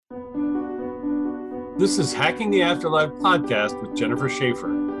This is Hacking the Afterlife podcast with Jennifer Schaefer.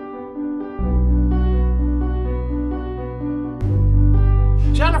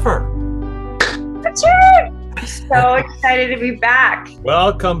 Jennifer! Richard! I'm so excited to be back.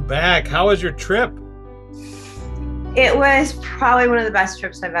 Welcome back. How was your trip? It was probably one of the best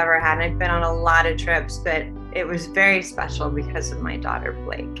trips I've ever had. And I've been on a lot of trips, but it was very special because of my daughter,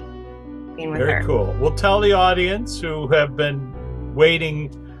 Blake. Being with Very her. cool. We'll tell the audience who have been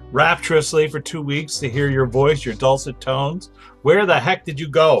waiting rapturously for 2 weeks to hear your voice, your dulcet tones. Where the heck did you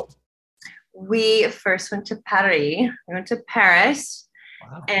go? We first went to Paris. We went to Paris.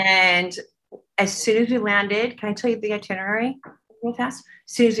 Wow. And as soon as we landed, can I tell you the itinerary real fast?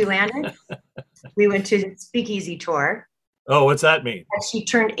 As soon as we landed, we went to the Speakeasy tour. Oh, what's that mean? She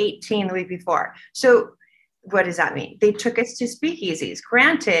turned 18 the week before. So what does that mean? They took us to speakeasies.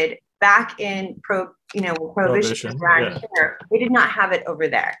 Granted, back in prohibition around here, they did not have it over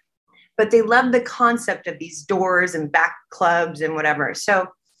there. But they love the concept of these doors and back clubs and whatever. So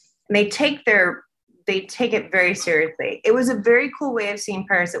they take it very seriously. It was a very cool way of seeing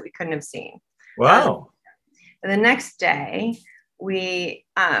Paris that we couldn't have seen. Wow. And the next day, we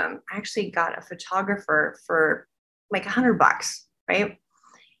actually got a photographer for like $100, right?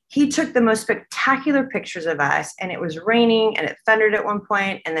 He took the most spectacular pictures of us, and it was raining and it thundered at one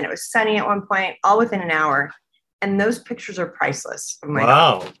point, and then it was sunny at one point, all within an hour. And those pictures are priceless.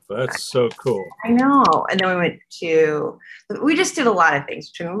 Wow, that's so cool. I know. And then we just did a lot of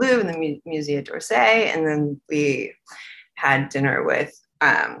things between the Louvre and the Musée d'Orsay. And then we had dinner with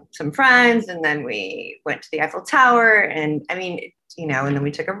some friends, and then we went to the Eiffel Tower. And and then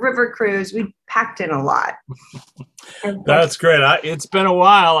we took a river cruise. We packed in a lot. That's great. It's been a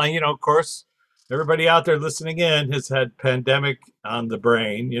while. Of course, everybody out there listening in has had pandemic on the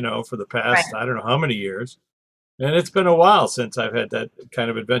brain, for the past, I don't know how many years. And it's been a while since I've had that kind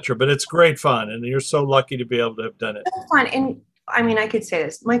of adventure, but it's great fun. And you're so lucky to be able to have done it. It's fun. And I could say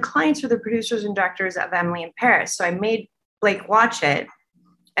this. My clients are the producers and directors of Emily in Paris. So I made Blake watch it.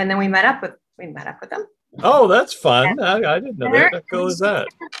 And then we met up with them. Oh, that's fun. I didn't know that. How cool is that?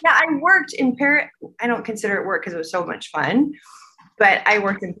 Yeah, I worked in Paris. I don't consider it work because it was so much fun. But I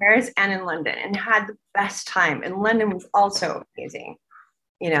worked in Paris and in London and had the best time. And London was also amazing.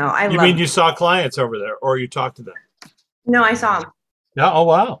 You mean you saw clients over there, or you talked to them? No, I saw them. Yeah. Oh,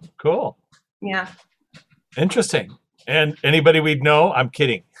 wow. Cool. Yeah. Interesting. And anybody we'd know? I'm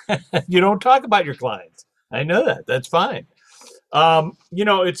kidding. You don't talk about your clients. I know that. That's fine.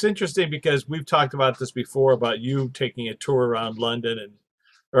 It's interesting because we've talked about this before about you taking a tour around London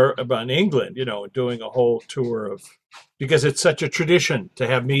or about England, doing a whole tour because it's such a tradition to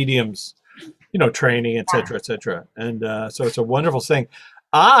have mediums, training, et cetera, et cetera. And so it's a wonderful thing.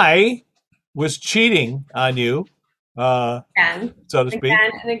 I was cheating on you, Again, so to speak.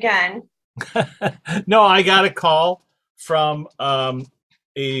 Again and again. No, I got a call from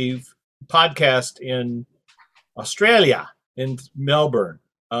a podcast in Australia, in Melbourne,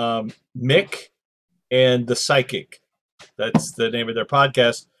 Mick and the Psychic. That's the name of their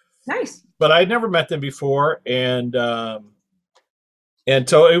podcast. Nice. But I'd never met them before, and so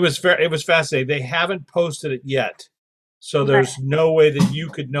it was fascinating. They haven't posted it yet, so there's no way that you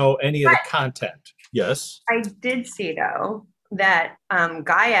could know any of the content. Yes. I did see though that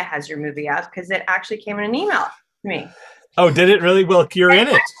Gaia has your movie up because it actually came in an email to me. Oh, did it really? Well, you're in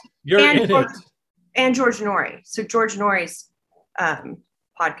it. You're in it. And George Norrie. So George Norrie's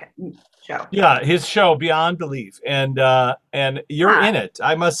podcast show. Yeah, his show Beyond Belief, and you're in it.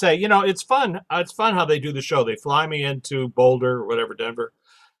 I must say, it's fun. It's fun how they do the show. They fly me into Boulder or whatever, Denver,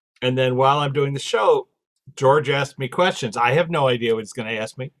 and then while I'm doing the show, George asked me questions. I have no idea what he's going to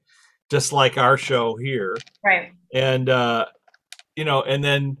ask me, just like our show here. Right. And and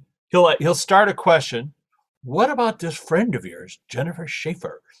then he'll start a question. What about this friend of yours, Jennifer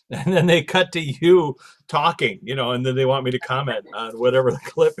Schaefer? And then they cut to you talking, and then they want me to comment on whatever the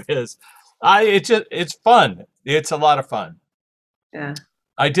clip is. It's fun. It's a lot of fun. Yeah.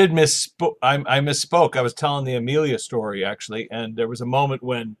 I did misspoke. I misspoke. I was telling the Amelia story actually, and there was a moment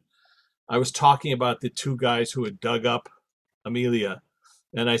when I was talking about the two guys who had dug up Amelia,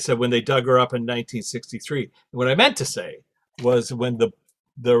 and I said when they dug her up in 1963. And what I meant to say was when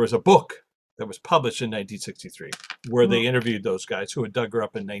there was a book that was published in 1963 where they interviewed those guys who had dug her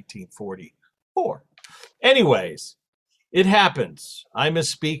up in 1944. Anyways, it happens. I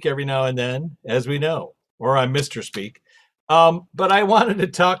misspeak every now and then, as we know, or I'm Mr. Speak. But I wanted to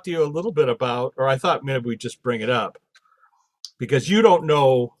talk to you a little bit about, or I thought maybe we'd just bring it up, because you don't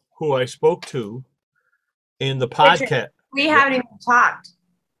know who I spoke to in the podcast. We haven't even talked.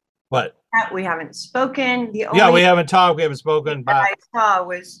 What? We haven't spoken. The Yeah, only we haven't talked. We haven't spoken. that I saw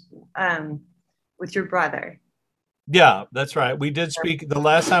was with your brother. Yeah, that's right. We did speak. The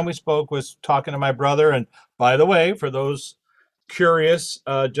last time we spoke was talking to my brother. And by the way, for those curious,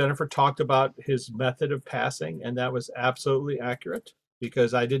 Jennifer talked about his method of passing, and that was absolutely accurate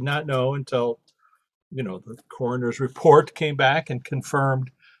because I did not know until, the coroner's report came back and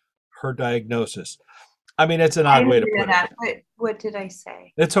confirmed her diagnosis. I mean, it's an odd way to put it. What did I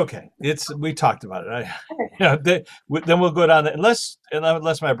say? It's okay. We talked about it. Then we'll go down unless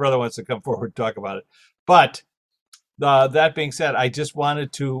my brother wants to come forward and talk about it. But that being said, I just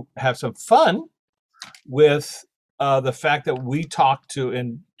wanted to have some fun with the fact that we talked to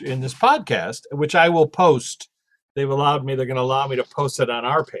in this podcast, which I will post. They're going to allow me to post it on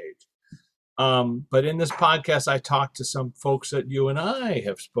our page. But in this podcast, I talked to some folks that you and I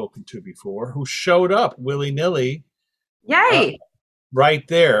have spoken to before who showed up willy-nilly. Yay! Right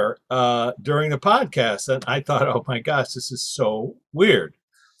there during the podcast. And I thought, oh my gosh, this is so weird.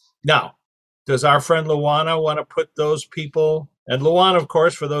 Now, does our friend Luana want to put those people, and Luana, of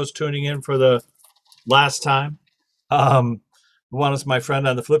course, for those tuning in for the last time, Luana's my friend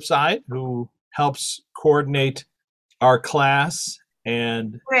on the flip side who helps coordinate our class.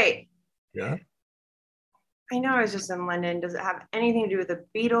 And great. Yeah. I know I was just in London. Does it have anything to do with the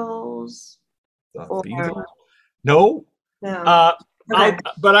Beatles? Beatles? No. No. Okay.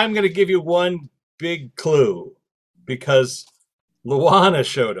 But I'm going to give you one big clue because Luana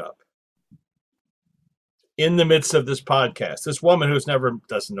showed up in the midst of this podcast. This woman who's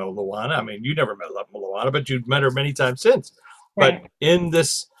doesn't know Luana. I mean, you never met Luana, but you've met her many times since. Right. But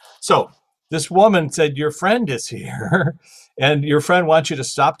this woman said, your friend is here and your friend wants you to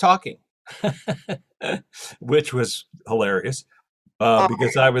stop talking, which was hilarious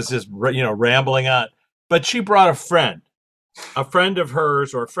because I was just, rambling on. But she brought a friend of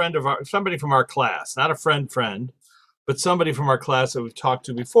hers or somebody from our class, not a friend, but somebody from our class that we've talked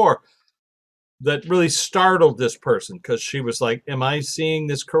to before that really startled this person because she was like, am I seeing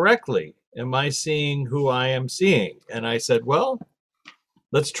this correctly? Am I seeing who I am seeing? And I said, well,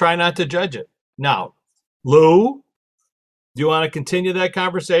 let's try not to judge it. Now, Lou, do you want to continue that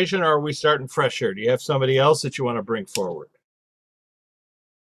conversation or are we starting fresh here? Do you have somebody else that you want to bring forward?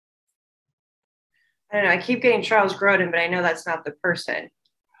 I don't know. I keep getting Charles Grodin, but I know that's not the person.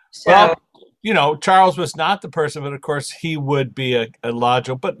 So, well, Charles was not the person, but of course he would be a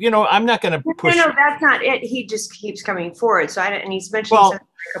logical. But I'm not going to push. No, that's not it. He just keeps coming forward. So and he's mentioned something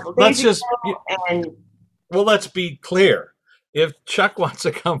a couple days ago. Let's be clear. If Chuck wants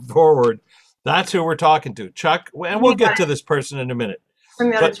to come forward, that's who we're talking to, Chuck. And we'll get to this person in a minute.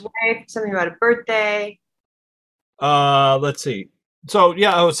 Something about his wife. Something about a birthday. Let's see.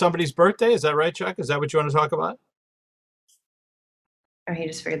 So, somebody's birthday. Is that right, Chuck? Is that what you want to talk about? Or he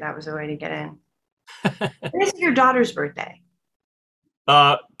just figured that was a way to get in. When is your daughter's birthday?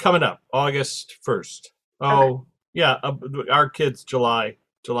 Coming up, August 1st. Oh, okay. Yeah. Our kids, July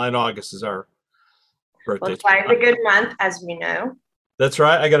and August is our birthday. Well, July's a good month, as we know. That's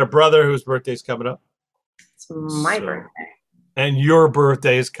right. I got a brother whose birthday's coming up. It's my birthday. And your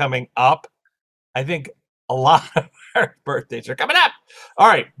birthday is coming up. I think a lot of our birthdays are coming up. All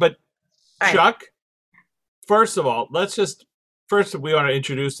right. But Chuck, first of all, First, we want to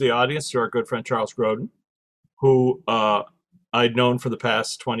introduce the audience to our good friend Charles Grodin, who I'd known for the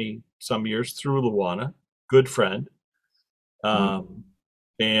past 20-some years through Luana, good friend.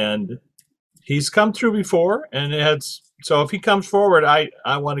 And he's come through before, and so if he comes forward, I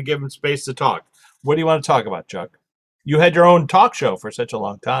want to give him space to talk. What do you want to talk about, Chuck? You had your own talk show for such a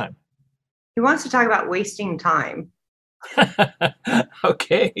long time. He wants to talk about wasting time.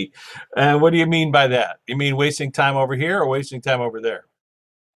 Okay. What do you mean by that? You mean wasting time over here or wasting time over there?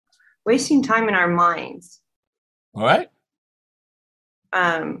 Wasting time in our minds. All right.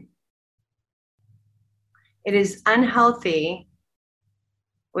 It is unhealthy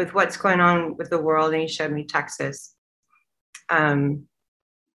with what's going on with the world. And he showed me Texas, the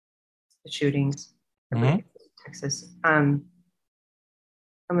shootings, Texas. I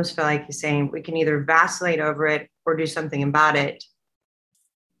almost feel like he's saying we can either vacillate over it or do something about it,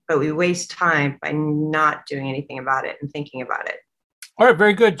 but we waste time by not doing anything about it and thinking about it. All right,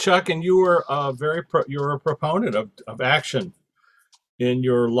 very good, Chuck. And you were you're a proponent of action in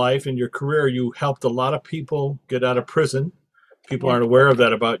your life and your career. You helped a lot of people get out of prison. People aren't aware of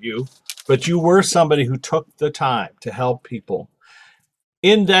that about you, but you were somebody who took the time to help people.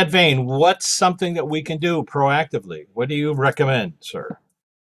 In that vein, what's something that we can do proactively? What do you recommend, sir?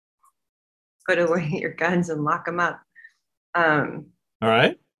 Put away your guns and lock them up. All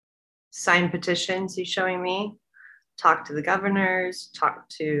right. Sign petitions he's showing me. talk to the governors, talk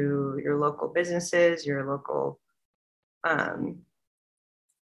to your local businesses, your local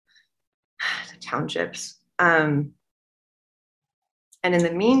townships. And in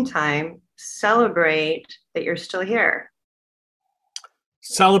the meantime, celebrate that you're still here.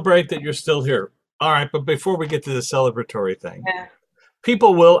 Celebrate that you're still here. All right, but before we get to the celebratory thing,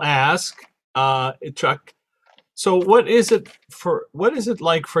 people will ask, Chuck, so what is it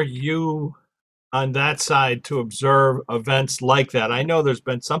like for you on that side to observe events like that? I know there's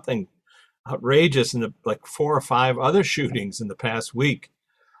been something outrageous in the like 4 or 5 other shootings in the past week,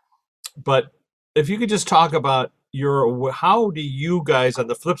 but if you could just talk about how do you guys on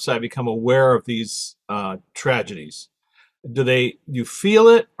the flip side become aware of these tragedies? You feel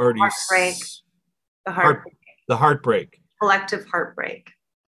it, or do you the heartbreak, collective heartbreak?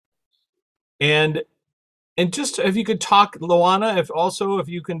 And just if you could talk, Luana, if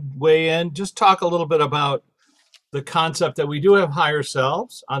you can weigh in, just talk a little bit about the concept that we do have higher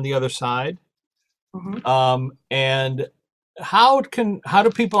selves on the other side. Mm-hmm. And how do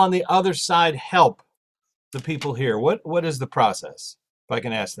people on the other side help the people here? What is the process, if I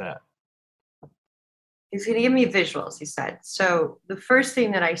can ask that? He's going to give me visuals, he said. So the first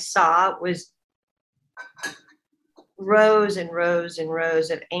thing that I saw was rows and rows and rows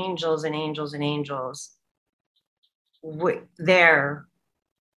of angels and angels and angels there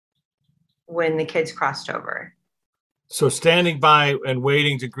when the kids crossed over. So standing by and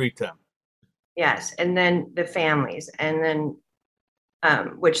waiting to greet them. Yes, and then the families, and then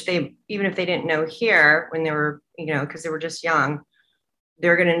which they, even if they didn't know here when they were, because they were just young,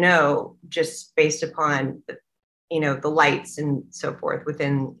 they're going to know just based upon the lights and so forth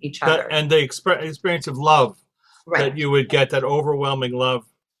within each other. And the experience of love, right, that you would get, that overwhelming love,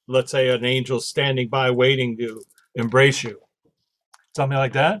 let's say an angel standing by waiting to embrace you. Something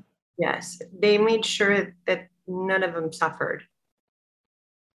like that? Yes. They made sure that none of them suffered.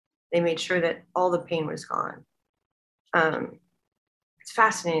 They made sure that all the pain was gone. It's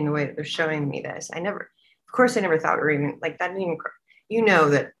fascinating the way that they're showing me this. I never thought we were even like that. Didn't even,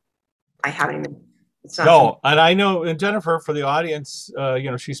 that I haven't even. It's not no, and I know, and Jennifer, for the audience,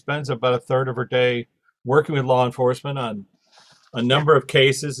 she spends about a third of her day working with law enforcement on a number of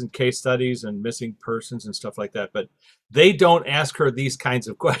cases and case studies and missing persons and stuff like that, but they don't ask her these kinds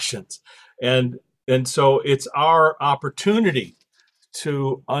of questions. And so it's our opportunity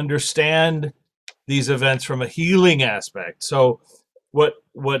to understand these events from a healing aspect. So what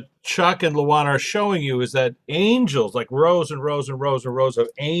Chuck and Luana are showing you is that angels, like rows and rows and rows and rows of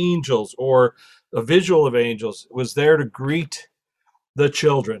angels, or a visual of angels, was there to greet the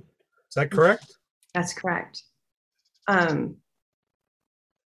children. Is that correct? That's correct. And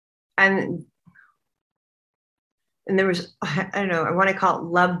there was, I don't know, I want to call it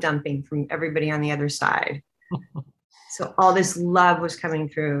love dumping from everybody on the other side. So all this love was coming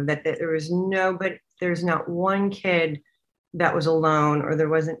through, that there's not one kid that was alone, or there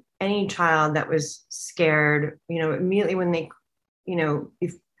wasn't any child that was scared, immediately when they,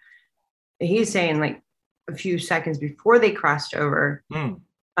 if he's saying like a few seconds before they crossed over,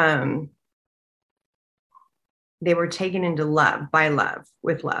 they were taken into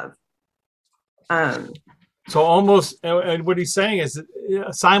with love. So almost, and what he's saying is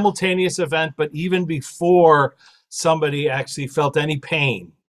a simultaneous event, but even before somebody actually felt any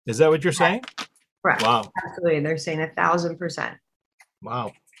pain. Is that what you're saying? Correct. Wow. Absolutely. They're saying 1,000%.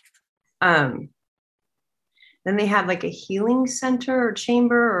 Wow. Then they have like a healing center or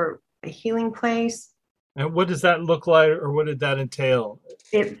chamber or a healing place. And what does that look like, or what did that entail?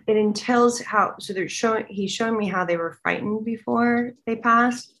 It entails he's showing me how they were frightened before they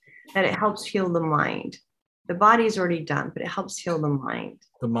passed, that it helps heal the mind. The body is already done, but it helps heal the mind.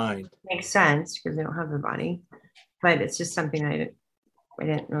 The mind. Makes sense because they don't have the body, but it's just something I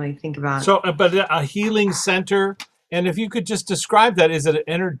didn't really think about. So, but a healing center, and if you could just describe that, is it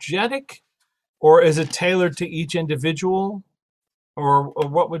energetic, or is it tailored to each individual, or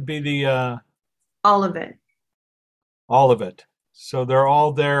what would be the? All of it. All of it. So they're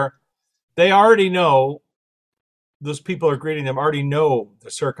all there. They already know. Those people are greeting them already know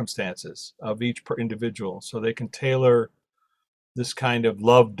the circumstances of each individual, so they can tailor this kind of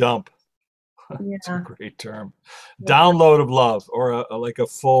love dump. Yeah. It's a great term. Yeah. Download of love, or like a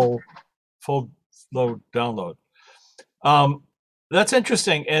full load download. That's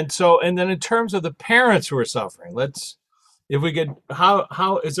interesting. And then in terms of the parents who are suffering,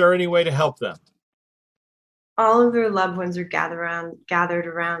 how is there any way to help them? All of their loved ones are gathered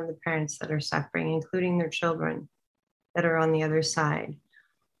around the parents that are suffering, including their children that are on the other side.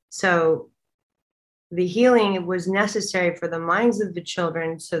 So the healing was necessary for the minds of the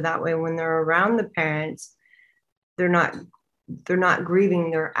children, so that way when they're around the parents, they're not they're not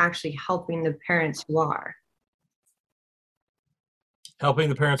grieving, they're actually helping the parents who are. Helping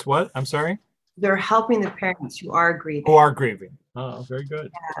the parents what? I'm sorry? They're helping the parents who are grieving. Who are grieving. Oh, very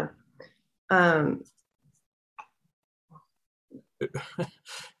good. Yeah. Um,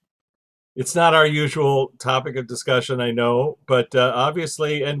 It's not our usual topic of discussion, I know, but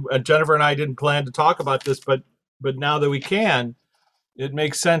obviously, and Jennifer and I didn't plan to talk about this, but now that we can, it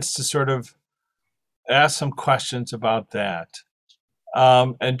makes sense to sort of ask some questions about that.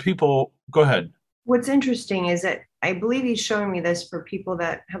 And people, go ahead. What's interesting is that I believe he's showing me this for people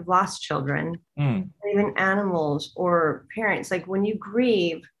that have lost children, even animals or parents. Like when you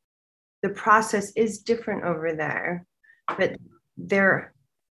grieve, the process is different over there, but they're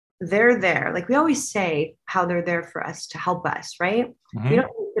there. Like we always say how they're there for us to help us, right? We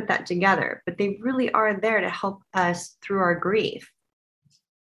don't put that together, but they really are there to help us through our grief.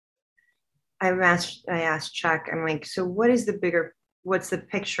 I asked Chuck, I'm like, so what's the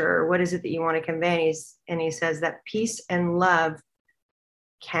picture? What is it that you want to convey? And he says that peace and love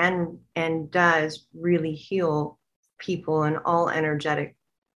can and does really heal people in all energetic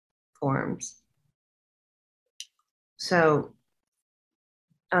forms. So,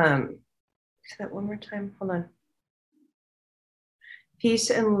 say that one more time. Hold on. Peace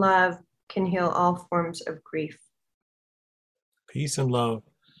and love can heal all forms of grief. Peace and love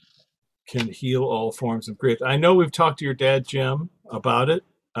can heal all forms of grief. I know we've talked to your dad, Jim, about it,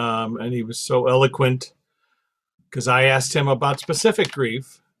 and he was so eloquent because I asked him about specific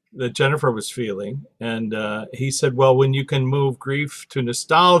grief that Jennifer was feeling, and he said, well, when you can move grief to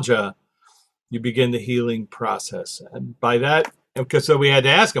nostalgia, you begin the healing process. And by that, because so we had to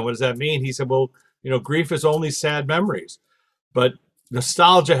ask him, what does that mean? He said, well, grief is only sad memories, but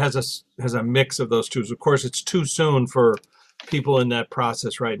nostalgia has a mix of those two. Of course, it's too soon for people in that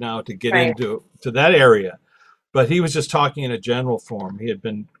process right now to get into that area. But he was just talking in a general form. He had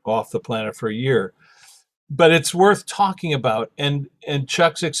been off the planet for a year. But it's worth talking about. And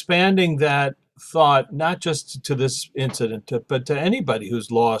Chuck's expanding that thought, not just to this incident, but to anybody who's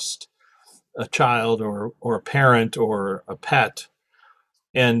lost a child or a parent or a pet.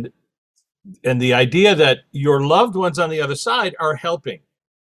 And the idea that your loved ones on the other side are helping.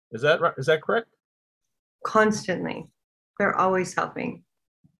 Is that right? Is that correct? Constantly. They're always helping.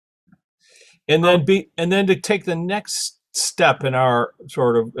 And then to take the next step in our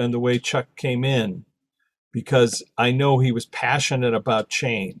and the way Chuck came in, because I know he was passionate about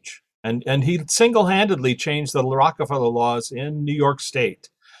change. And he single-handedly changed the Rockefeller laws in New York State,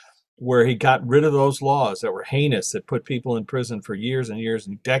 where he got rid of those laws that were heinous, that put people in prison for years and years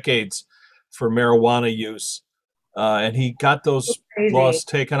and decades for marijuana use. And he got those laws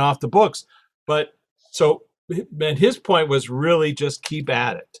taken off the books. And his point was really just keep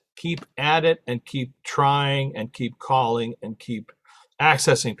at it and keep trying and keep calling and keep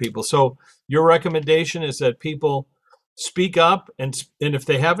accessing people. So your recommendation is that people speak up, and if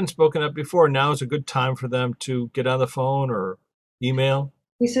they haven't spoken up before, now is a good time for them to get on the phone or email.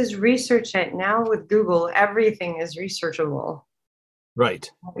 He says research it. Now with Google, everything is researchable.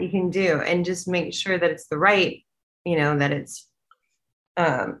 Right. What you can do, and just make sure that it's the right, that it's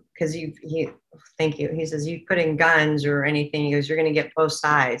because thank you. He says you put in guns or anything, he goes, you're going to get both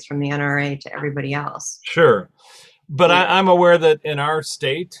sides from the NRA to everybody else. Sure. But I'm aware that in our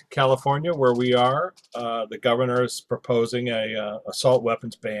state, California, where we are, the governor is proposing a assault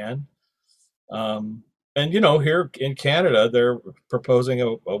weapons ban. And here in Canada, they're proposing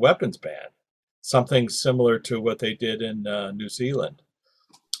a weapons ban, something similar to what they did in New Zealand.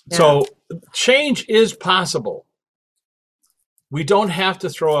 Yeah. So change is possible. We don't have to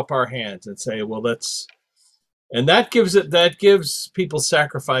throw up our hands and say, well, that gives people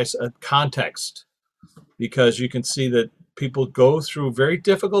sacrifice a context, because you can see that people go through very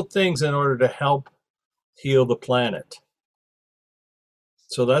difficult things in order to help heal the planet.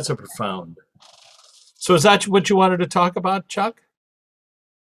 So that's a profound. So is that what you wanted to talk about, Chuck?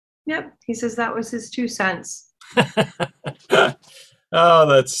 Yep. He says that was his 2 cents. Oh,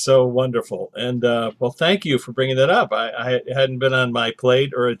 that's so wonderful. And well, thank you for bringing that up. I hadn't been on my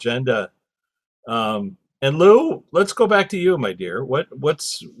plate or agenda. And Lou, let's go back to you, my dear.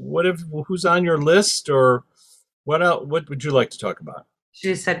 Who's on your list, or what else? What would you like to talk about? She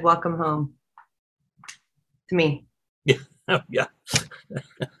just said, welcome home to me. Yeah. Yeah.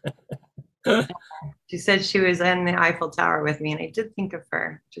 She said she was in the Eiffel Tower with me, and I did think of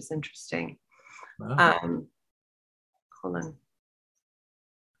her, which is interesting. Wow. Hold on.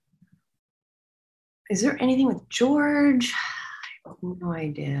 Is there anything with George? I have no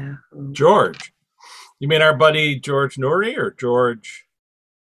idea. George? You mean our buddy George Noory, or George?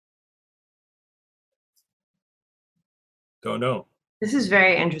 Don't know. This is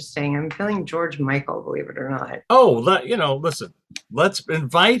very interesting. I'm feeling George Michael, believe it or not. Oh, listen, let's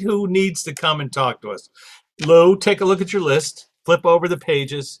invite who needs to come and talk to us. Lou, take a look at your list, flip over the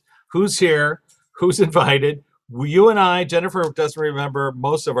pages. Who's here? Who's invited? You and I, Jennifer doesn't remember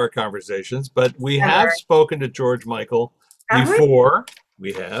most of our conversations, but we have spoken to George Michael before.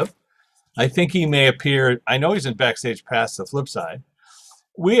 We have. I think he may appear. I know he's in Backstage Pass, the flip side.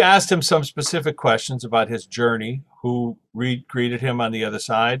 We asked him some specific questions about his journey, who greeted him on the other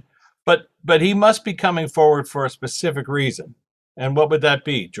side, but he must be coming forward for a specific reason. And what would that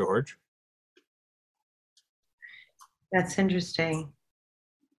be, George? That's interesting.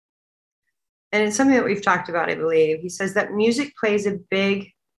 And it's something that we've talked about, I believe. He says that music plays a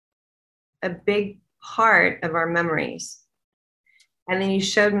big part of our memories. And then he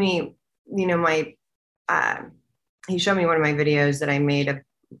showed me, he showed me one of my videos that I made of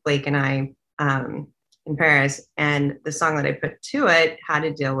Blake and I in Paris, and the song that I put to it had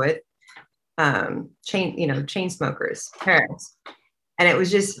to deal with chain smokers, Paris. And it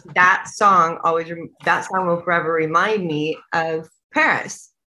was just that song will forever remind me of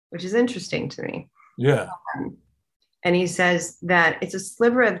Paris, which is interesting to me. Yeah. And he says that it's a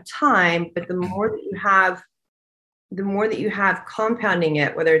sliver of time, but the more that you have compounding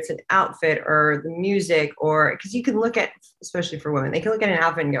it, whether it's an outfit or the music, or because you can look at, especially for women, they can look at an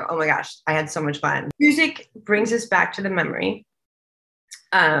outfit and go, oh my gosh, I had so much fun. Music brings us back to the memory.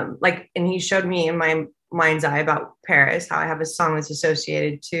 And he showed me in my mind's eye about Paris, how I have a song that's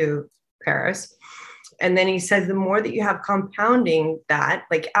associated to Paris. And then he says, the more that you have compounding that,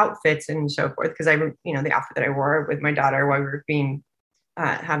 like outfits and so forth, because the outfit that I wore with my daughter while we were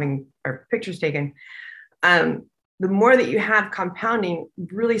having our pictures taken, the more that you have compounding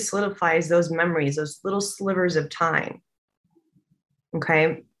really solidifies those memories, those little slivers of time.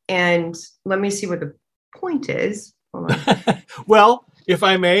 Okay. And let me see what the point is. Hold on. Well, if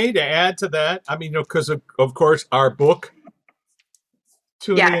I may, to add to that, because of course our book,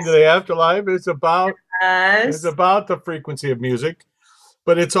 Tuning into the Afterlife, is about the frequency of music,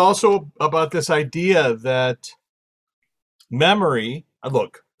 but it's also about this idea that memory,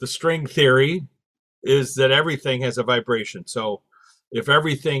 look, the string theory is that everything has a vibration. So if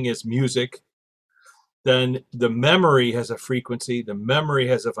everything is music, then the memory has a frequency, the memory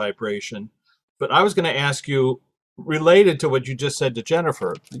has a vibration. But I was going to ask you, related to what you just said to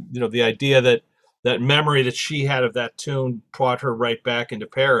Jennifer, the idea that memory that she had of that tune brought her right back into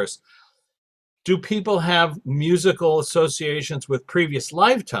Paris. Do people have musical associations with previous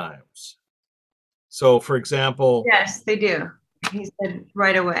lifetimes? So, for example... Yes, they do. He said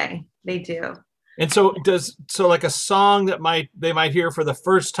right away, they do. And so like a song that they might hear for the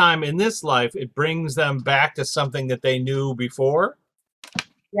first time in this life, it brings them back to something that they knew before?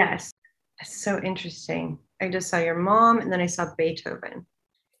 Yes. That's so interesting. I just saw your mom, and then I saw Beethoven.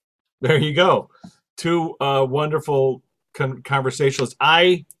 There you go. Two wonderful conversationalists.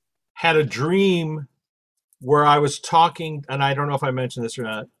 I had a dream where I was talking, and I don't know if I mentioned this or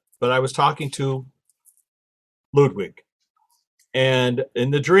not, but I was talking to Ludwig. And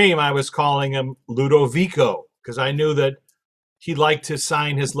in the dream, I was calling him Ludovico, because I knew that he liked to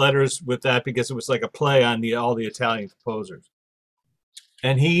sign his letters with that, because it was like a play on all the Italian composers.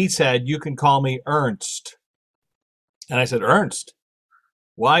 And he said, you can call me Ernst. And I said, Ernst?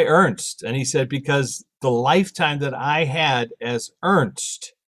 Why Ernst? And he said, because the lifetime that I had as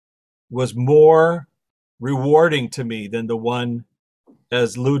Ernst was more rewarding to me than the one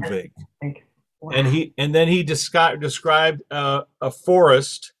as Ludwig. Wow. And then he described a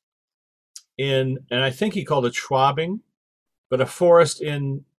forest and I think he called it Schwabing, but a forest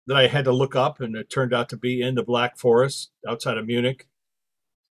that I had to look up, and it turned out to be in the Black Forest outside of Munich.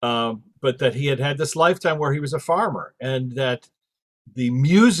 But that he had this lifetime where he was a farmer, and that the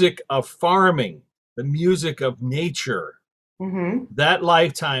music of farming, the music of nature, that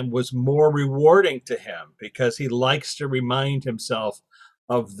lifetime was more rewarding to him, because he likes to remind himself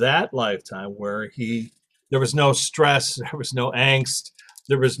of that lifetime where there was no stress, there was no angst,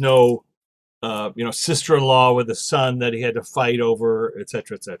 there was no sister-in-law with a son that he had to fight over,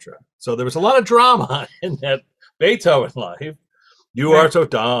 etc., etc. So there was a lot of drama in that Beethoven life. You are so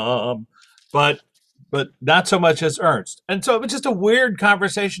dumb, but not so much as Ernst. And so it was just a weird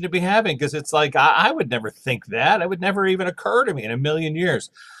conversation to be having, because it's like, I would never think that. It would never even occur to me in a million years.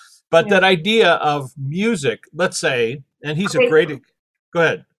 But that idea of music, let's say, and he's a great... Go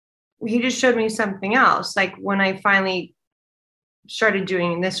ahead. He just showed me something else. Like when I finally started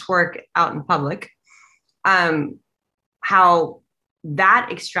doing this work out in public, how that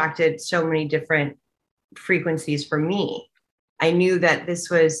extracted so many different frequencies for me. I knew that this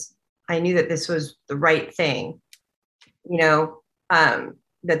was the right thing. you know,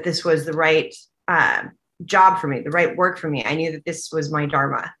 that this was the right job for me, the right work for me. I knew that this was my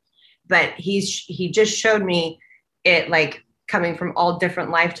dharma. But he just showed me it, like, coming from all different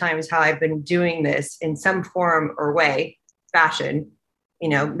lifetimes, how I've been doing this in some form or way, fashion. You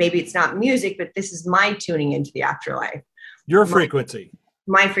know, maybe it's not music, but this is my tuning into the afterlife. Your frequency.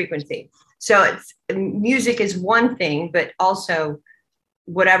 My frequency. So it's music is one thing, but also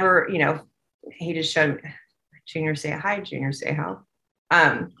whatever, you know, he just showed me. Junior say hi, Junior say how.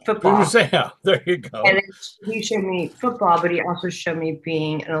 Football. Junior say how. There you go. And he showed me football, but he also showed me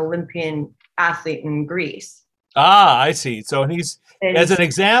being an Olympian athlete in Greece. Ah, I see. So he's, as an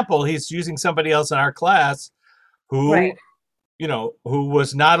example, he's using somebody else in our class who, right. you know, who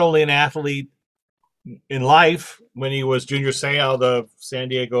was not only an athlete in life when he was Junior Seau, the San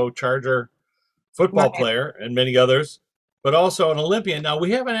Diego Charger football right. player, and many others, but also an Olympian. Now,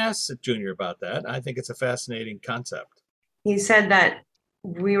 we haven't asked Junior about that. I think it's a fascinating concept. He said that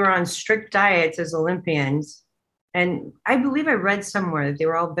we were on strict diets as Olympians, and I believe I read somewhere that they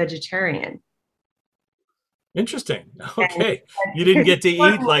were all vegetarian. Interesting. Okay. You didn't get to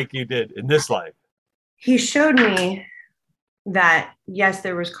eat like you did in this life. He showed me that, yes,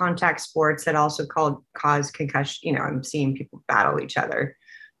 there was contact sports that also cause concussion. You know, I'm seeing people battle each other.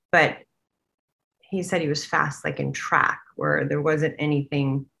 But he said he was fast, like in track, where there wasn't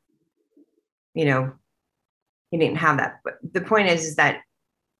anything, you know, he didn't have that. But the point is that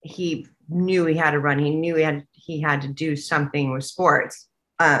he knew he had to run. He knew he had to do something with sports.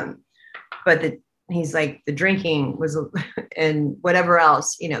 But he's like, the drinking was, and whatever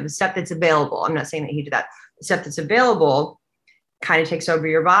else, you know, the stuff that's available. I'm not saying that he did that. The stuff that's available kind of takes over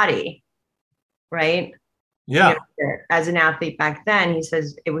your body, right? Yeah. You know, as an athlete back then, he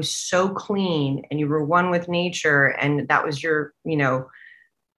says it was so clean and you were one with nature, and that was your, you know,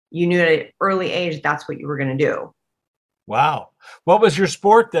 you knew at an early age that's what you were going to do. Wow. What was your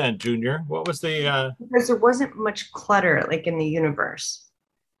sport then, Junior? What was the because there wasn't much clutter like in the universe.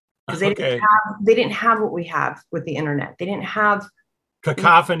 Because they didn't have what we have with the internet. They didn't have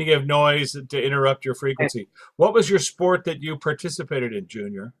cacophony of noise to interrupt your frequency. What was your sport that you participated in,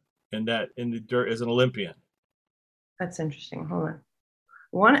 Junior, as an Olympian? That's interesting. Hold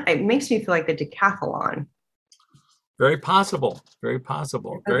on. It makes me feel like the decathlon. Very possible. Very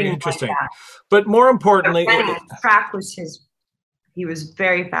possible. Very interesting. Like, but more importantly, track was he was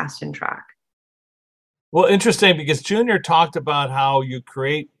very fast in track. Well, interesting, because Junior talked about how you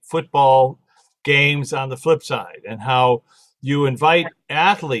create football games on the flip side and how you invite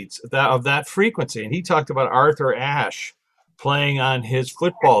athletes of that frequency. And he talked about Arthur Ashe playing on his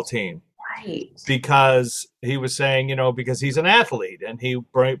football team. Right. Because he was saying, you know, because he's an athlete and he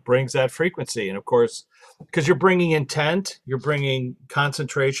brings that frequency. And of course, because you're bringing intent, you're bringing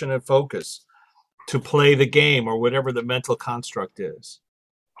concentration and focus to play the game or whatever the mental construct is.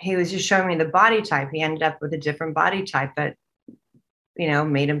 He was just showing me the body type. He ended up with a different body type that, you know,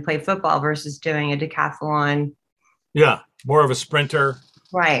 made him play football versus doing a decathlon. Yeah, more of a sprinter.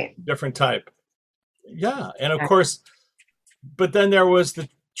 Right. Different type. Yeah, and of course, but then there was the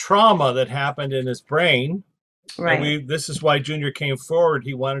trauma that happened in his brain. Right. And this is why Junior came forward.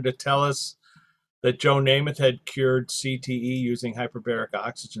 He wanted to tell us that Joe Namath had cured CTE using hyperbaric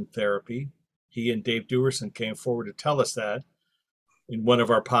oxygen therapy. He and Dave Duerson came forward to tell us that in one of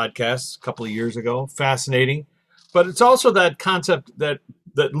our podcasts a couple of years ago. Fascinating. But it's also that concept that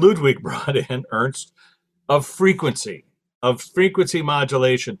Ludwig brought in, Ernst, of frequency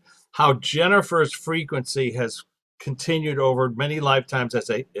modulation, how Jennifer's frequency has continued over many lifetimes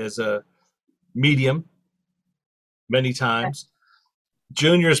as a medium, many times.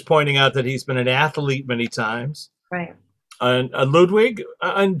 Junior's pointing out that he's been an athlete many times. Right. And Ludwig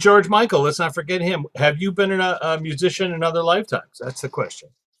and George Michael, let's not forget him. Have you been a musician in other lifetimes? That's the question.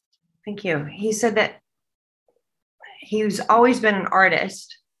 Thank you. He said that he's always been an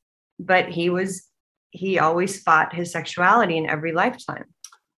artist, but he always fought his sexuality in every lifetime.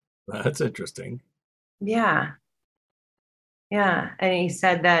 That's interesting. Yeah. Yeah. And he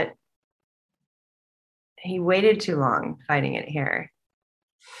said that he waited too long fighting it here.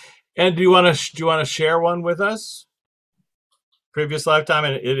 And do you want to share one with us? Previous lifetime,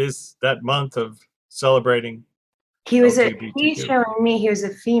 and it is that month of celebrating. He's showing me he was a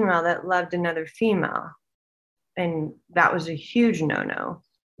female that loved another female, and that was a huge no-no.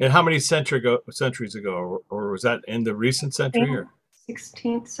 And how many centuries ago, or was that in the recent century? Or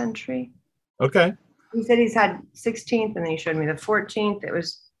 16th century. Okay. He said he's had 16th, and then he showed me the 14th. It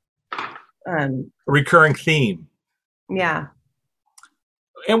was a recurring theme. Yeah.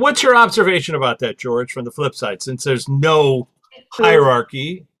 And what's your observation about that, George, from the flip side, since there's no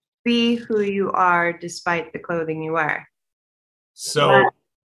hierarchy? Be who you are despite the clothing you wear. So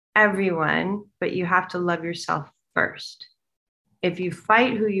everyone, but you have to love yourself first. If you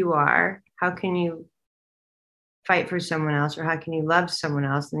fight who you are, how can you fight for someone else, or how can you love someone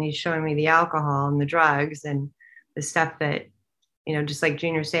else? And he's showing me the alcohol and the drugs and the stuff that, just like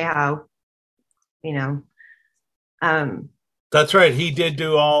Junior Seau, you know. That's right. He did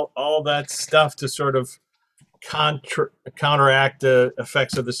do all that stuff to sort of counteract the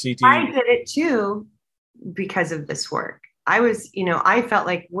effects of the CTE. I did it too because of this work. I felt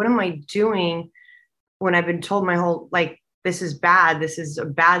like, what am I doing when I've been told my whole, like, this is bad, this is a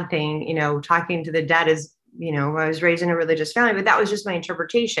bad thing, talking to the dead is, I was raised in a religious family, but that was just my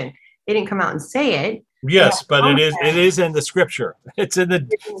interpretation. They didn't come out and say it. Yes, but it is in the scripture. It's in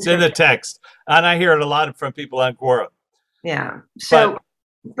the text. And I hear it a lot from people on Quora. Yeah. So,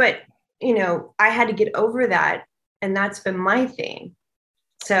 but I had to get over that. And that's been my thing.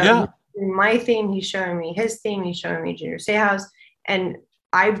 So yeah. My theme, he's showing me his theme, he's showing me Junior Seau's. And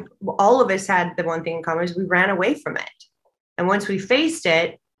all of us had the one thing in common is we ran away from it. And once we faced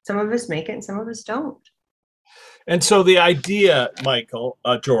it, some of us make it and some of us don't. And so the idea, Michael,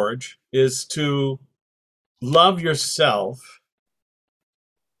 George, is to love yourself,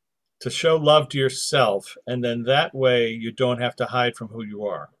 to show love to yourself, and then that way you don't have to hide from who you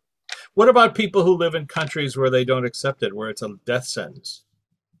are. What about people who live in countries where they don't accept it, where it's a death sentence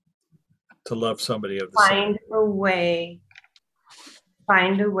to love somebody of the same?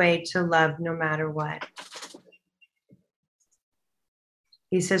 Find a way to love no matter what.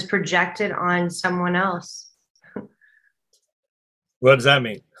 He says project it on someone else. What does that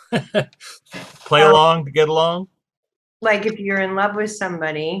mean? Play along to get along? Like if you're in love with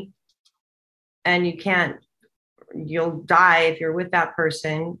somebody and you'll die if you're with that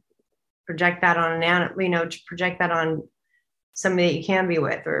person, project that on project that on somebody that you can be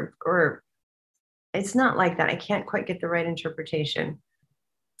with, or it's not like that. I can't quite get the right interpretation.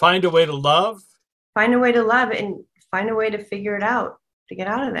 Find a way to love? Find a way to love and find a way to figure it out, to get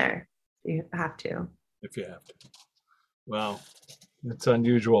out of there. You have to. If you have to. Wow. It's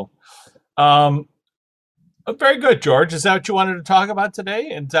unusual. Very good, George. Is that what you wanted to talk about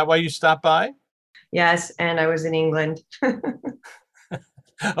today? And is that why you stopped by? Yes, and I was in England.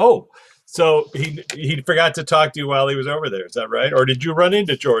 Oh, so he forgot to talk to you while he was over there. Is that right? Or did you run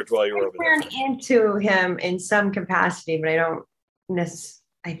into George while you were over there? I ran into him in some capacity, but I don't necessarily.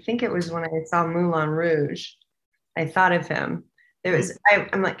 I think it was when I saw Moulin Rouge. I thought of him.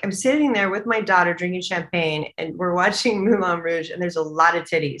 I'm sitting there with my daughter drinking champagne and we're watching Moulin Rouge and there's a lot of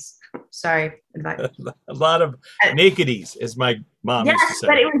titties. Sorry. A lot of nakedies, as my mom used to say.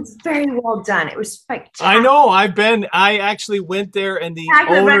 But it was very well done. It was spectacular. I know. I actually went there and the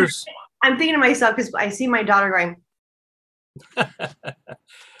owners. I'm thinking to myself because I see my daughter going.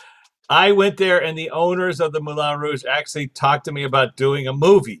 I went there and the owners of the Moulin Rouge actually talked to me about doing a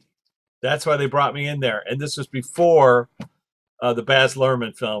movie. That's why they brought me in there. And this was before the Baz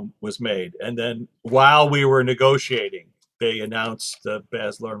Luhrmann film was made. And then while we were negotiating, they announced the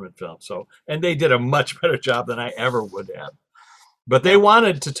Baz Luhrmann film. And they did a much better job than I ever would have. But they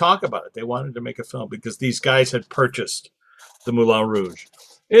wanted to talk about it. They wanted to make a film because these guys had purchased the Moulin Rouge.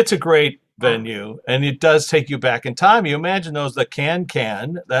 It's a great venue, and it does take you back in time. You imagine those, the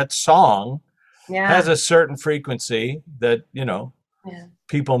Can, that song has a certain frequency that,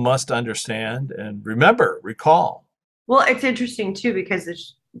 people must understand and recall. Well, it's interesting too because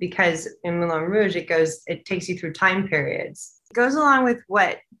in Moulin Rouge it takes you through time periods. It goes along with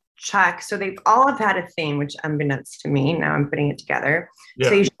what Chuck. So they've all have had a theme, which unbeknownst to me, now I'm putting it together. Yeah.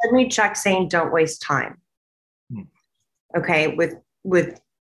 So you showed me Chuck saying, "Don't waste time." Okay, with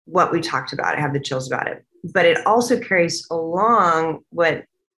what we talked about, I have the chills about it. But it also carries along what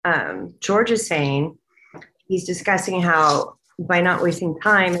George is saying. He's discussing how by not wasting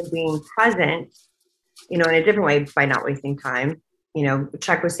time and being present, in a different way, by not wasting time,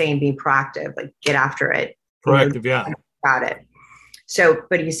 Chuck was saying being proactive, like get after it. Proactive, yeah. About it. So,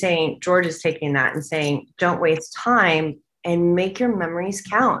 but he's saying, George is taking that and saying, don't waste time and make your memories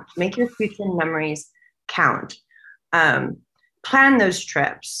count. Make your future memories count. Plan those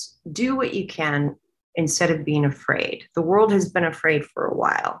trips. Do what you can instead of being afraid. The world has been afraid for a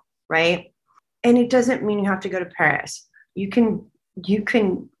while, right? And it doesn't mean you have to go to Paris. You can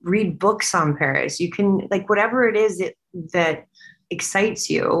read books on Paris. You can, like, whatever it is that excites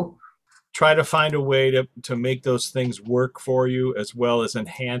you. Try to find a way to make those things work for you as well as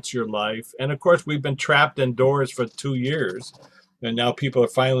enhance your life. And of course, we've been trapped indoors for 2 years, and now people are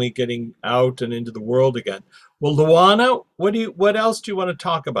finally getting out and into the world again. Well, Luana, what else do you want to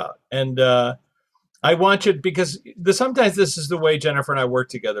talk about? And I want you because sometimes this is the way Jennifer and I work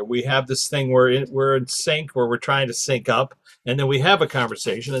together. We have this thing where we're in sync, where we're trying to sync up, and then we have a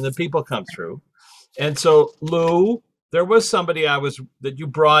conversation, and then people come through. And so, Lou, there was somebody that you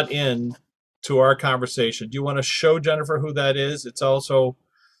brought in to our conversation. Do you want to show Jennifer who that is? It's also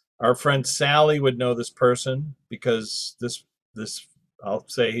our friend Sally would know this person because this I'll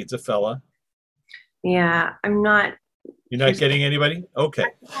say he's a fella. Yeah, I'm not. You're not getting anybody? Okay.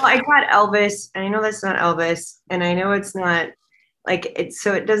 Well, I got Elvis, and I know that's not Elvis, and I know it's not like it's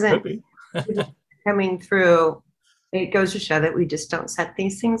so it doesn't coming through. It goes to show that we just don't set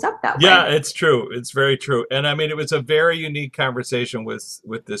these things up that way. Yeah, it's true. It's very true. And I mean, it was a very unique conversation with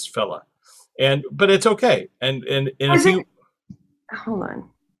this fella, but it's okay. And if you hold on,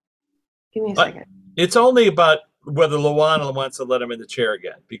 give me a second. It's only about whether Luana wants to let him in the chair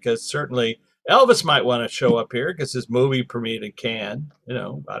again, because certainly Elvis might want to show up here because his movie premiered in Cannes. You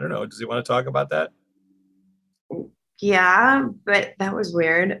know, I don't know. Does he want to talk about that? Yeah, but that was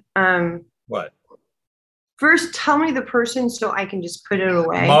weird. What? First, tell me the person so I can just put it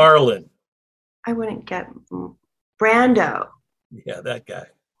away. Marlon. I wouldn't get Brando. Yeah, that guy.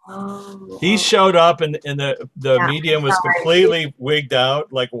 Oh, he showed up and the medium was completely wigged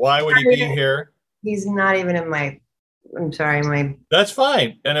out. Like, why would he be here? He's not even in my. I'm sorry, That's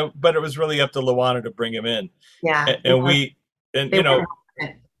fine, but it was really up to Luana to bring him in. Yeah, I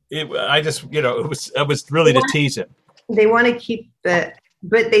just it was really to tease him. They want to keep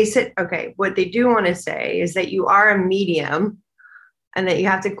but they said, okay, what they do want to say is that you are a medium and that you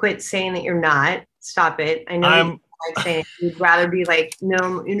have to quit saying that you're not. Stop it. I know you like saying you'd rather be like, no,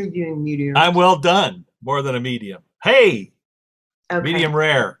 I'm interviewing medium. I'm well done. More than a medium. Hey, okay. Medium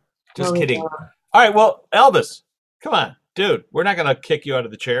rare. Just kidding. All right, well, Elvis, come on, dude. We're not going to kick you out of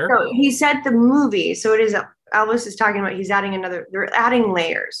the chair. So he said the movie. So it is, Elvis is talking about, they're adding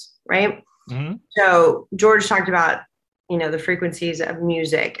layers, right? Mm-hmm. So George talked about, the frequencies of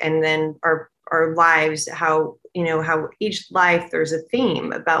music, and then our lives, how each life there's a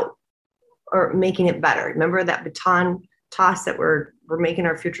theme about or making it better. Remember that baton toss that we're making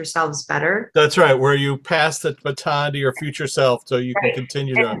our future selves better? That's right, where you pass the baton to your future self so you can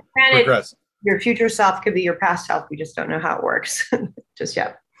continue to progress. Your future self could be your past self. We just don't know how it works just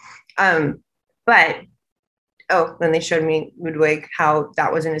yet. But then they showed me Ludwig, how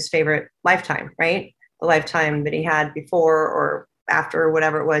that was in his favorite lifetime, right? The lifetime that he had before or after, or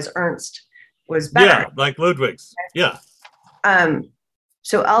whatever it was, Ernst was better. Yeah, like Ludwig's. Yeah.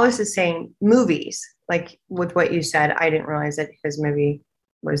 So Elvis is saying movies, like with what you said. I didn't realize that his movie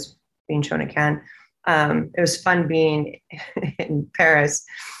was being shown at Cannes. It was fun being in Paris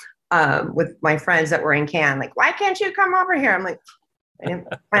with my friends that were in Cannes. Like, why can't you come over here? I'm like, I didn't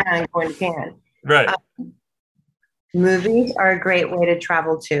plan on going to Cannes. Right. Movies are a great way to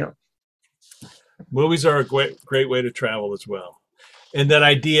travel too. Movies are a great way to travel as well. And that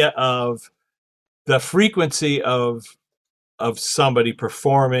idea of the frequency of somebody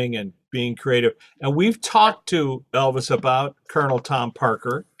performing and being creative. And we've talked to Elvis about Colonel Tom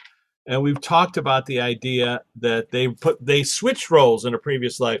Parker, and we've talked about the idea that they switched roles in a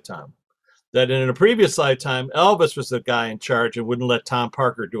previous lifetime. That in a previous lifetime, Elvis was the guy in charge and wouldn't let Tom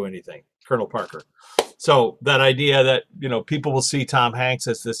Parker do anything, Colonel Parker. So that idea that, people will see Tom Hanks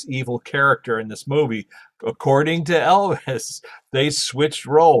as this evil character in this movie, according to Elvis, they switched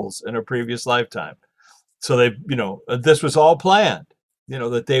roles in a previous lifetime. So this was all planned,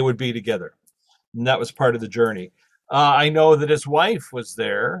 that they would be together. And that was part of the journey. I know that his wife was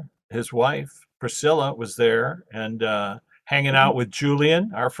there. His wife, Priscilla, was there and hanging out with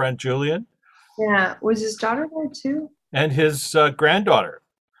Julian, our friend Julian. Yeah. Was his daughter there too? And his granddaughter,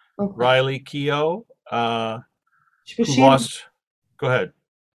 okay. Riley Keough. Go ahead.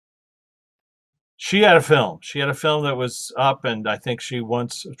 She had a film. That was up, and I think she won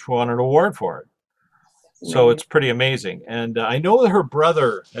an award for it. So it's pretty amazing. And I know that her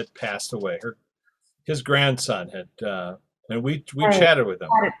brother had passed away. His grandson had, and we chatted with him.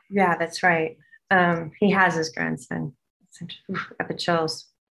 Yeah, that's right. He has his grandson. Got the chills.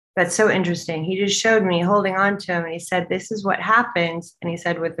 That's so interesting. He just showed me holding on to him, and he said, "This is what happens." And he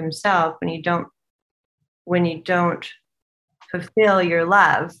said, with himself, when you don't fulfill your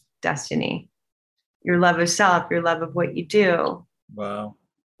love destiny, your love of self, your love of what you do. Wow.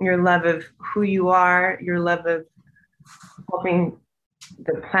 Your love of who you are, your love of helping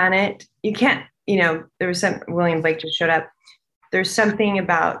the planet. You can't, there was William Blake just showed up. There's something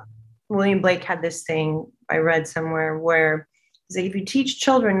about William Blake had this thing I read somewhere where he's like, if you teach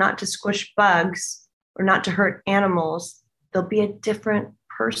children not to squish bugs or not to hurt animals, they'll be a different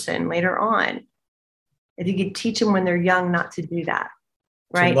person later on. If you could teach them when they're young not to do that.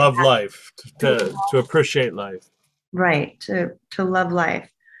 right? To love life, to appreciate life. Right. To love life.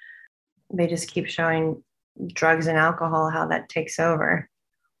 They just keep showing drugs and alcohol, how that takes over.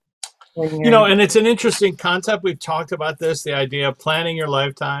 And it's an interesting concept. We've talked about this, the idea of planning your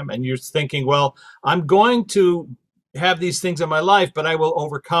lifetime, and you're thinking, well, I'm going to have these things in my life, but I will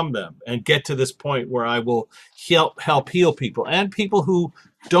overcome them and get to this point where I will help heal people. And people who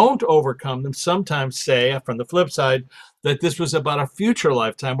don't overcome them sometimes say, from the flip side, that this was about a future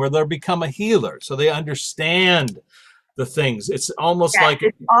lifetime where they'll become a healer. So they understand the things. It's almost like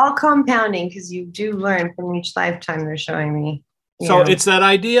it's all compounding, because you do learn from each lifetime they're showing me. So it's that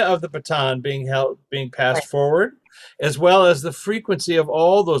idea of the baton being passed forward, as well as the frequency of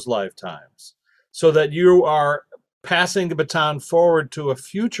all those lifetimes, so that you are passing the baton forward to a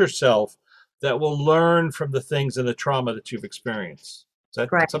future self that will learn from the things and the trauma that you've experienced. Is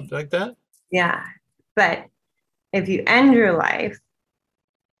that something like that? Yeah. But if you end your life,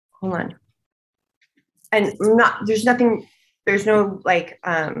 hold on. And there's no like,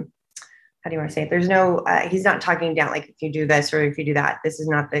 how do you want to say it? There's no, he's not talking down, like, if you do this or if you do that, this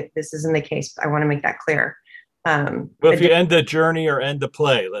isn't the case. I want to make that clear. Well, if you end the journey or end the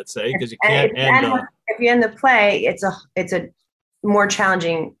play, let's say, because you can't if you end the play, it's a more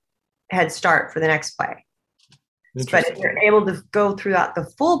challenging head start for the next play. But if you're able to go throughout the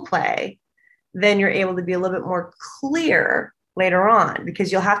full play, then you're able to be a little bit more clear later on,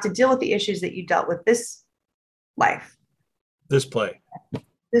 because you'll have to deal with the issues that you dealt with this life. This play.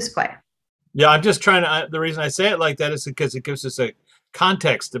 Yeah, I'm just trying to, the reason I say it like that is because it gives us a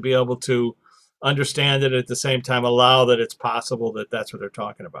context to be able to understand it, at the same time allow that it's possible that that's what they're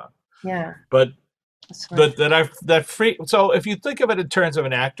talking about. Yeah. But so if you think of it in terms of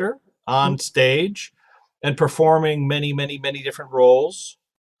an actor on stage and performing many, many, many different roles,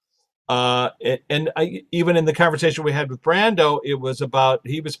 even in the conversation we had with Brando, it was about,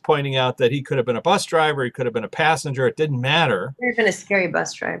 he was pointing out that he could have been a bus driver, he could have been a passenger, it didn't matter. He could have been a scary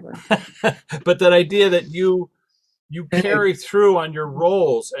bus driver. But that idea that you carry through on your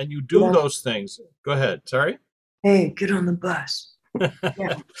roles and you do those things. Go ahead. Sorry. Hey, get on the bus.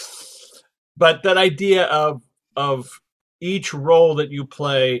 Yeah. But that idea of each role that you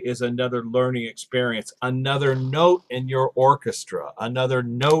play is another learning experience, another note in your orchestra, another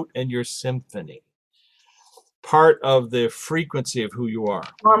note in your symphony, part of the frequency of who you are.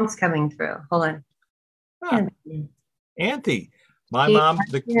 Mom's coming through. Hold on. Anthe. My mom.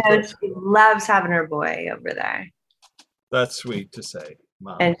 She loves having her boy over there. That's sweet to say,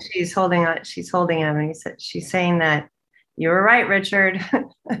 Mom. And she's holding on. She's holding him, and she's saying that you were right, Richard.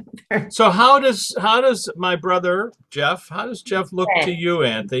 So how does my brother Jeff? How does Jeff look to you,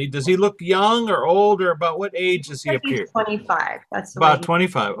 Anthe? Does he look young or old, or about what age does he appear? He's 25. That's about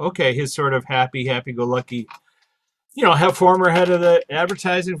 25. Okay, his sort of happy-go-lucky. Former head of the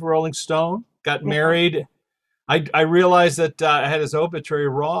advertising for Rolling Stone. Got married. I realized that I had his obituary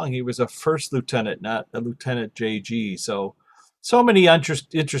wrong. He was a first lieutenant, not a Lieutenant JG. So many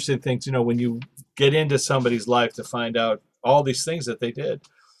interesting things, when you get into somebody's life to find out all these things that they did.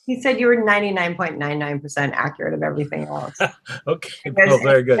 He said you were 99.99% accurate of everything else. Okay, well,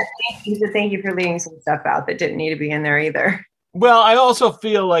 very good. Thank you for leaving some stuff out that didn't need to be in there either. Well, I also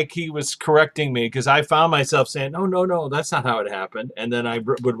feel like he was correcting me, because I found myself saying, no, that's not how it happened. And then I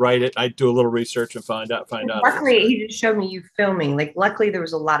would write it. I'd do a little research and find out. Luckily, he just showed me you filming. Luckily, there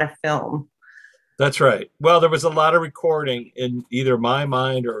was a lot of film. That's right. Well, there was a lot of recording in either my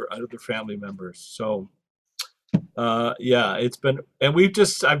mind or other family members. So, yeah, it's been, and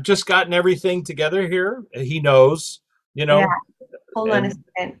I've just gotten everything together here. He knows, Yeah. Hold on a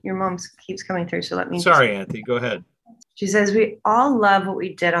second. Your mom keeps coming through, so let me. Sorry, Anthe, go ahead. She says, we all love what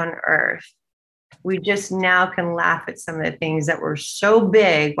we did on Earth. We just now can laugh at some of the things that were so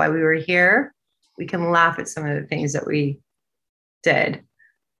big while we were here. We can laugh at some of the things that we did.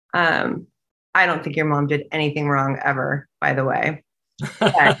 I don't think your mom did anything wrong ever, by the way.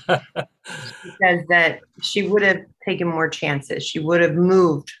 But she says that she would have taken more chances. She would have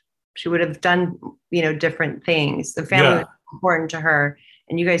moved. She would have done, different things. The family was important to her.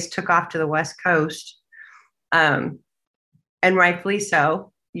 And you guys took off to the West Coast. And rightfully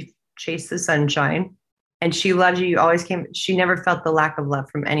so. You chased the sunshine, and she loved you. You always came. She never felt the lack of love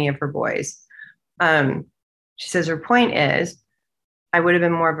from any of her boys. She says her point is, I would have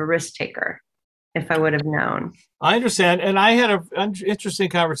been more of a risk taker if I would have known. I understand. And I had an interesting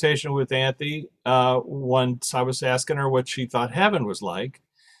conversation with Anthe once. I was asking her what she thought heaven was like,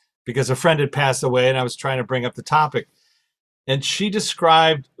 because a friend had passed away, and I was trying to bring up the topic. And she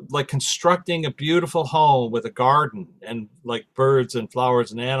described constructing a beautiful home with a garden and birds and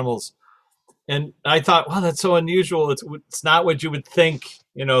flowers and animals. And I thought, wow, that's so unusual. It's not what you would think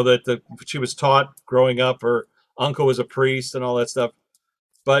that she was taught growing up. Her uncle was a priest and all that stuff.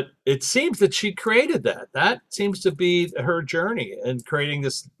 But it seems that she created that. That seems to be her journey in creating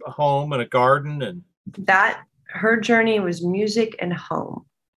this home and a garden. And that her journey was music and home.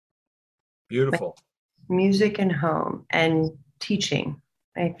 Beautiful. Like music and home and teaching.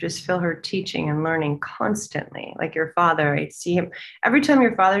 I just feel her teaching and learning constantly. Like your father, I see him every time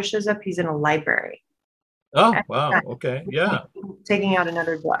your father shows up, he's in a library. Oh, wow. Okay. Yeah. Taking out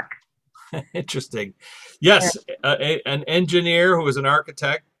another book. Interesting. Yes, an engineer who was an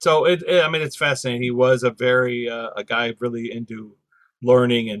architect. So it's fascinating. He was a guy really into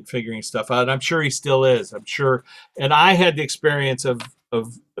learning and figuring stuff out. I'm sure he still is. I'm sure. And I had the experience of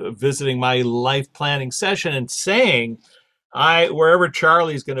visiting my life planning session and saying, wherever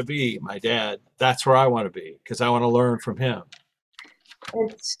Charlie's going to be, my dad, that's where I want to be because I want to learn from him.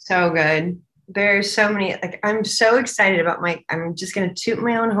 It's so good. There's so many, like, I'm so excited about I'm just going to toot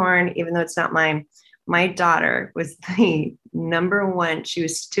my own horn, even though it's not mine. My daughter was the #1. She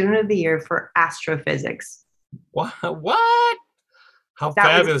was student of the year for astrophysics. What? How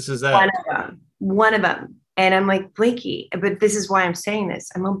fabulous is that? One of them. And I'm like, Blakey, but this is why I'm saying this.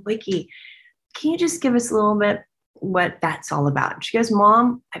 I'm like, Blakey, can you just give us a little bit what that's all about? And she goes,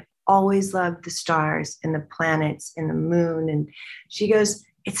 Mom, I've always loved the stars and the planets and the moon. And she goes,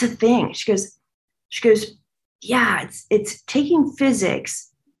 it's a thing. She goes, yeah, it's taking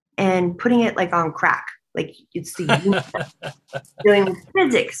physics and putting it like on crack. Like it's the dealing with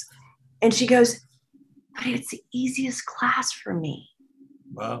physics. And she goes, but it's the easiest class for me.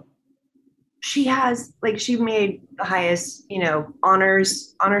 Wow. She made the highest, honor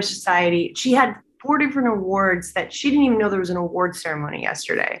society. She had 4 different awards that she didn't even know there was an award ceremony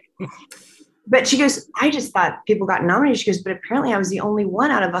yesterday. But she goes, I just thought people got nominated. She goes, but apparently I was the only one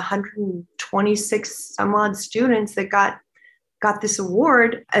out of 126 some odd students that got this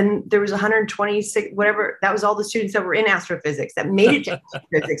award. And there was 126, whatever. That was all the students that were in astrophysics that made it to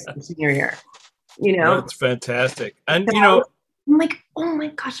astrophysics in senior year. That's fantastic. And, I'm like, oh my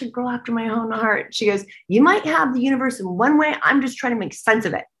gosh, a girl after my own heart. She goes, you might have the universe in one way. I'm just trying to make sense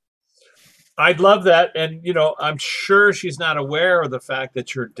of it. I'd love that. And, I'm sure she's not aware of the fact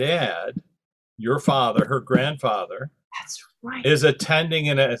that your dad, your father, her grandfather, that's right, is attending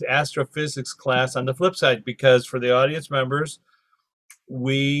an astrophysics class on the flip side, because for the audience members,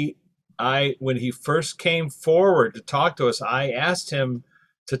 when he first came forward to talk to us, I asked him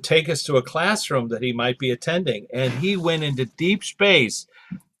to take us to a classroom that he might be attending. And he went into deep space.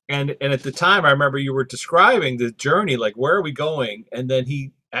 And at the time, I remember you were describing the journey, like, where are we going? And then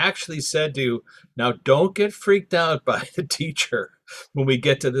he actually said to you, now don't get freaked out by the teacher when we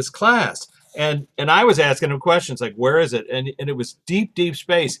get to this class. And I was asking him questions like, where is it? And it was deep, deep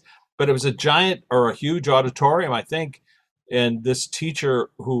space, but it was a giant or a huge auditorium, I think. And this teacher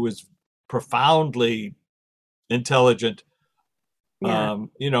who was profoundly intelligent, yeah.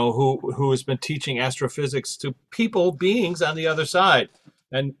 Who has been teaching astrophysics to beings on the other side.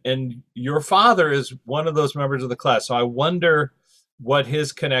 And your father is one of those members of the class. So I wonder what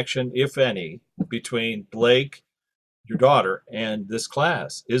his connection, if any, between Blake, your daughter, and this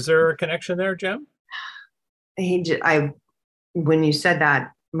class. Is there a connection there, Jem? When you said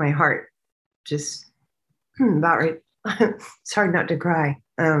that, my heart just about right. It's hard not to cry.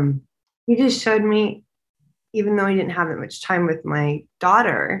 He just showed me, even though he didn't have that much time with my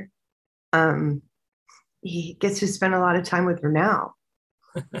daughter, he gets to spend a lot of time with her now.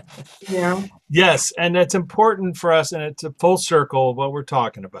 Yes, and that's important for us, and it's a full circle of what we're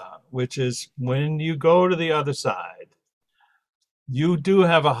talking about, which is when you go to the other side, you do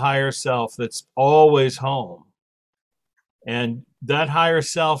have a higher self that's always home, and that higher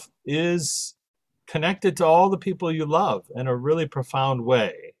self is connected to all the people you love in a really profound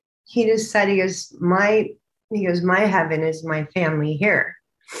way. He just said, my heaven is my family here,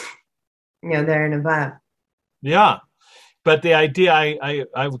 there and above. Yeah. But the idea,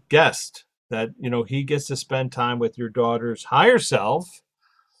 I guessed that, he gets to spend time with your daughter's higher self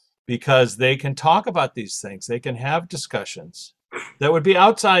because they can talk about these things. They can have discussions that would be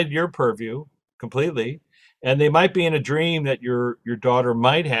outside your purview completely. And they might be in a dream that your daughter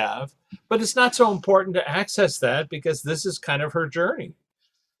might have, but it's not so important to access that because this is kind of her journey.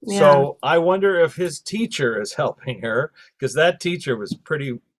 Yeah. So I wonder if his teacher is helping her, because that teacher was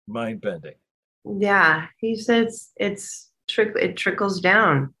pretty mind-bending. Yeah, he says it trickles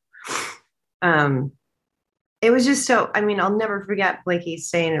down. It was just so, I'll never forget Blakey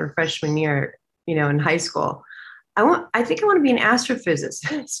saying in her freshman year, in high school, I think I want to be an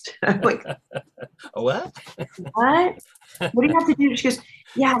astrophysicist. I'm like, what? What do you have to do? She goes,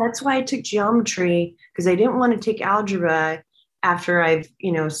 yeah, that's why I took geometry, because I didn't want to take algebra. after I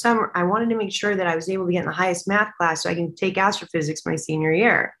wanted to make sure that I was able to get in the highest math class so I can take astrophysics my senior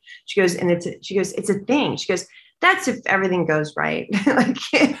year. She goes, it's a thing. She goes, that's if everything goes right. Like,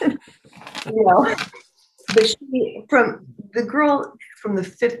 but from the girl from the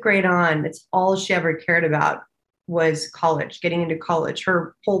 5th grade on, that's all she ever cared about was college, getting into college.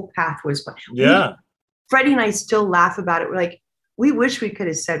 Her whole path was, Freddie and I still laugh about it. We're like, we wish we could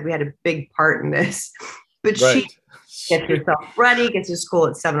have said we had a big part in this, but she gets herself ready, gets to school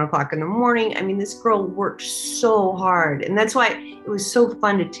at 7:00 in the morning. I mean, this girl worked so hard. And that's why it was so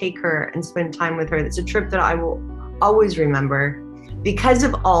fun to take her and spend time with her. It's a trip that I will always remember because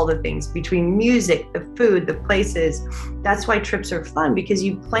of all the things between music, the food, the places. That's why trips are fun, because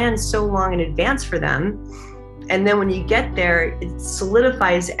you plan so long in advance for them. And then when you get there, it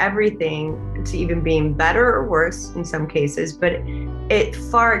solidifies everything to even being better or worse in some cases, but it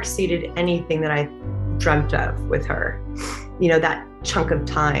far exceeded anything that I dreamt of with her, that chunk of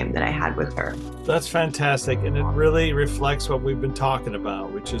time that I had with her. That's fantastic. And it really reflects what we've been talking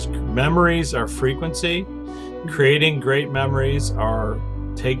about, which is memories are frequency. Creating great memories are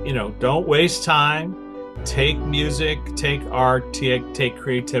don't waste time. Take music, take art, take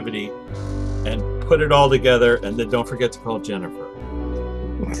creativity, and put it all together. And then don't forget to call Jennifer.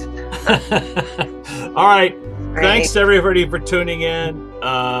 All right. Thanks to everybody for tuning in.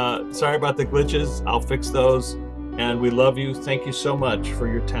 Sorry about the glitches. I'll fix those. And we love you. Thank you so much for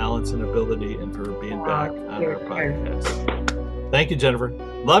your talents and ability and for being back on our podcast. Thank you, Jennifer.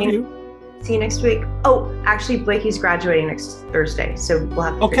 Love you. See you next week. Oh, actually, Blakey's graduating next Thursday, so we'll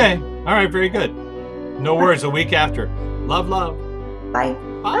have to. Okay. All right. Very good. No worries. A week after. Love. Bye.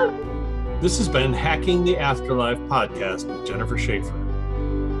 Bye. This has been Hacking the Afterlife podcast with Jennifer Shaffer.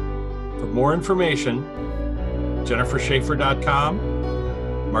 For more information, jennifershaffer.com,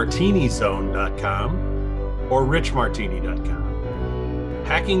 martinizone.com, or richmartini.com.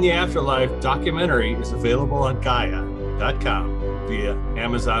 Hacking the Afterlife documentary is available on Gaia.com via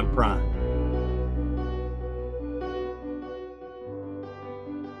Amazon Prime.